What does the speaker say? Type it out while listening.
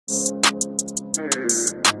I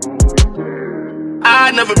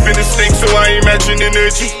never been a snake, so I ain't matching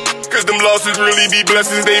energy. Cause them losses really be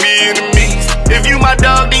blessings, they be enemies. If you my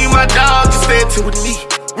dog, then you my dog, just stand to with me.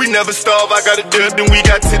 We never starve, I got a dub, then we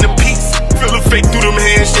got 10 apiece. Feel a fake through them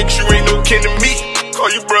handshakes, you ain't no kin to me.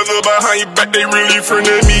 Call you brother behind your back, they really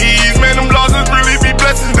frenemies. Man, them losses really be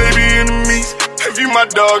blessings, they be enemies. If you my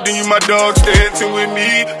dog, then you my dog, stand to with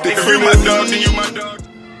me. If you my dog, then you my dog.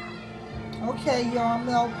 Okay, y'all, I'm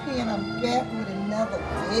LP and I'm back with another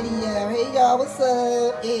video. Hey, y'all, what's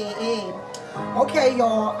up? Hey. Okay,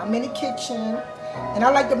 y'all, I'm in the kitchen and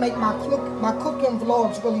I like to make my cooking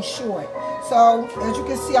vlogs really short. So, as you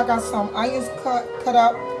can see, I got some onions cut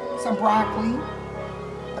up, some broccoli.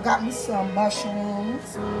 I got me some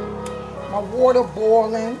mushrooms, my water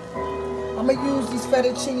boiling. I'm going to use these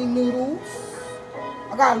fettuccine noodles.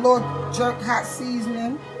 I got a little jerk hot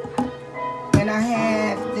seasoning. And I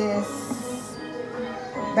have this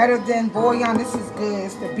Better Than Bouillon. This is good.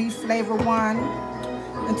 It's the beef flavor one.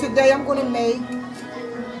 And today I'm going to make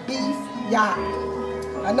beef Yock.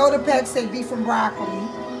 I know the pack say beef and broccoli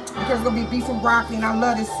because it's going to be beef and broccoli, and I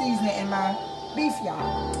love this seasoning in my beef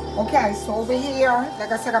Yock. Okay, so over here,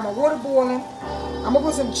 like I said, I got my water boiling. I'm going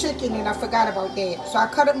to put some chicken in. I forgot about that. So I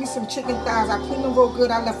cut up me some chicken thighs. I cleaned them real good.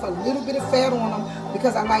 I left a little bit of fat on them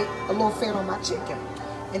because I like a little fat on my chicken.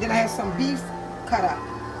 And then I have some beef cut up.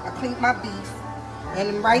 I cleaned my beef.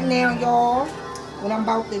 And right now, y'all, what I'm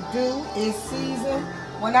about to do is season.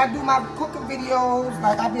 When I do my cooking videos,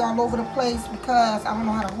 like I be all over the place because I don't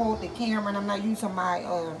know how to hold the camera and I'm not using my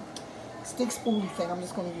stick spoolie thing. I'm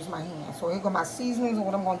just going to use my hand. So here go my seasonings, and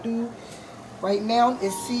what I'm going to do right now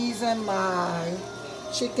is season my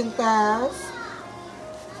chicken thighs.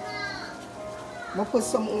 I'm going to put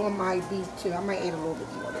some on my beef too. I might add a little bit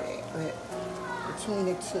more of that, but between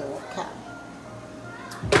the two, okay.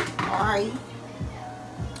 Alright.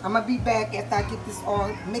 I'm going to be back after I get this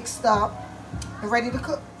all mixed up and ready to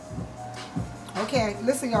cook. Okay,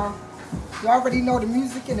 listen y'all. You already know the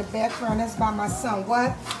music in the background. That's by my son.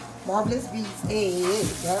 What? Marvelous Beats. Hey,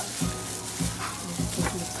 yep. Let's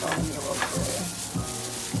mix on here real quick.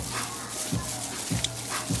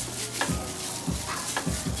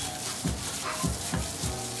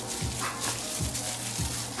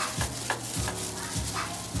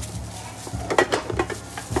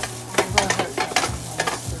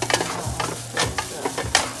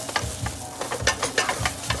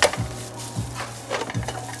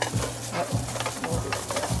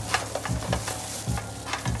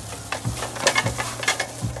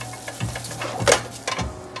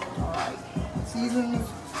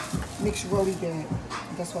 Mix really good.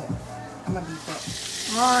 Guess what? I'm gonna beat that.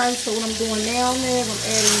 Alright, so what I'm doing now is I'm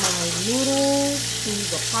adding my noodles to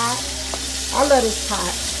the pot. I love this pot.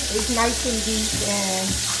 It's nice and deep, and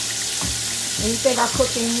anything I cook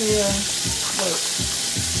in here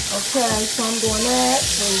works. Okay, so I'm doing that.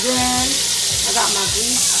 And then I got my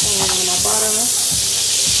grease and my butter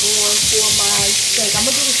going for my steak. I'm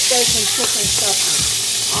gonna do the steak and chicken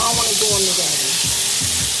separate. I don't want to do them together.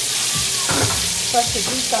 But the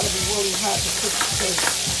grease got to be really hot to cook the steak.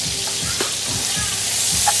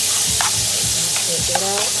 Take that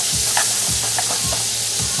out.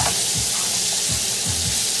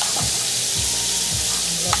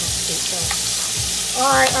 Let me take that.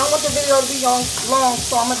 Alright, I don't want the video to be long,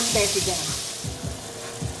 so I'm going to be back again.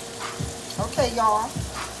 Okay, y'all.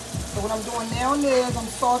 So what I'm doing now is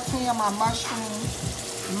I'm sauteing my mushrooms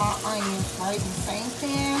and my onions, right? In the same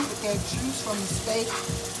pan with that juice from the steak.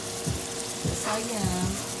 Yes, I am.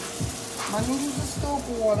 My noodles are still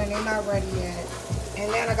boiling. They're not ready yet.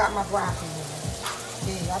 And then I got my broccoli in.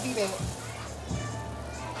 Yeah, I'll be back.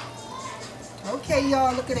 Okay,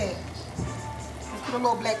 y'all, look at that. Let's put a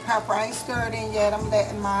little black pepper. I ain't stirred in yet. I'm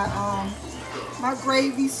letting my my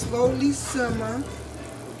gravy slowly simmer.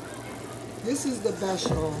 This is the best,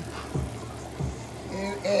 y'all.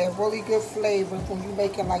 And really good flavor when you're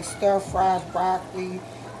making like stir-fried broccoli,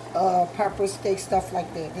 pepper steak, stuff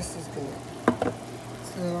like that. This is good.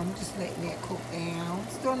 So I'm just letting that cook down.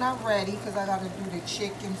 Still not ready because I got to do the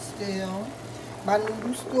chicken still. My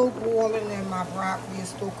noodles still boiling and my broccoli is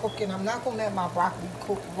still cooking. I'm not going to let my broccoli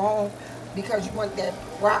cook long because you want that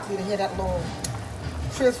broccoli to hit that little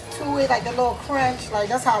crisp to it, like the little crunch. Like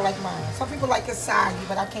that's how I like mine. Some people like it soggy,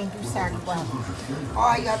 but I can't do soggy broccoli.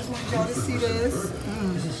 Alright, y'all, just want y'all to see this.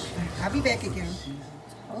 I'll be back again.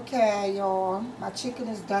 Okay, y'all. My chicken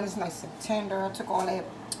is done. It's nice and tender. I took all that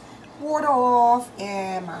water off,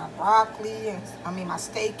 and my broccoli, and my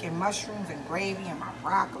steak and mushrooms and gravy and my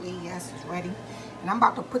broccoli, yes, it's ready. And I'm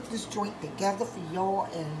about to put this joint together for y'all,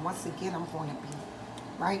 and once again, I'm going to be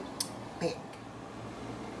right back.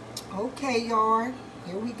 Okay, y'all,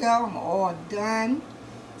 Here we go. I'm all done.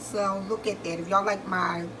 So look at that. If y'all like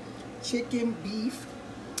my chicken, beef,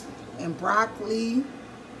 and broccoli,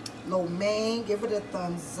 lo mein, give it a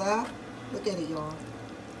thumbs up. Look at it, y'all.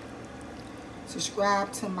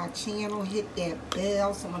 Subscribe to my channel. Hit that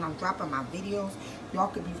bell so when I'm dropping my videos, y'all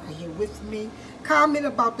can be right here with me. Comment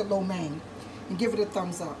about the lo mein and give it a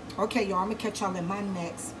thumbs up. Okay, y'all. I'm going to catch y'all in my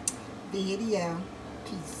next video.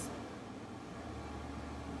 Peace.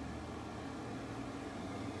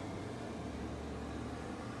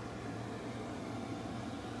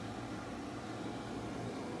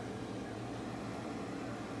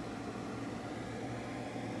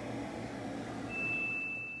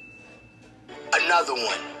 Another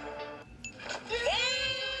one.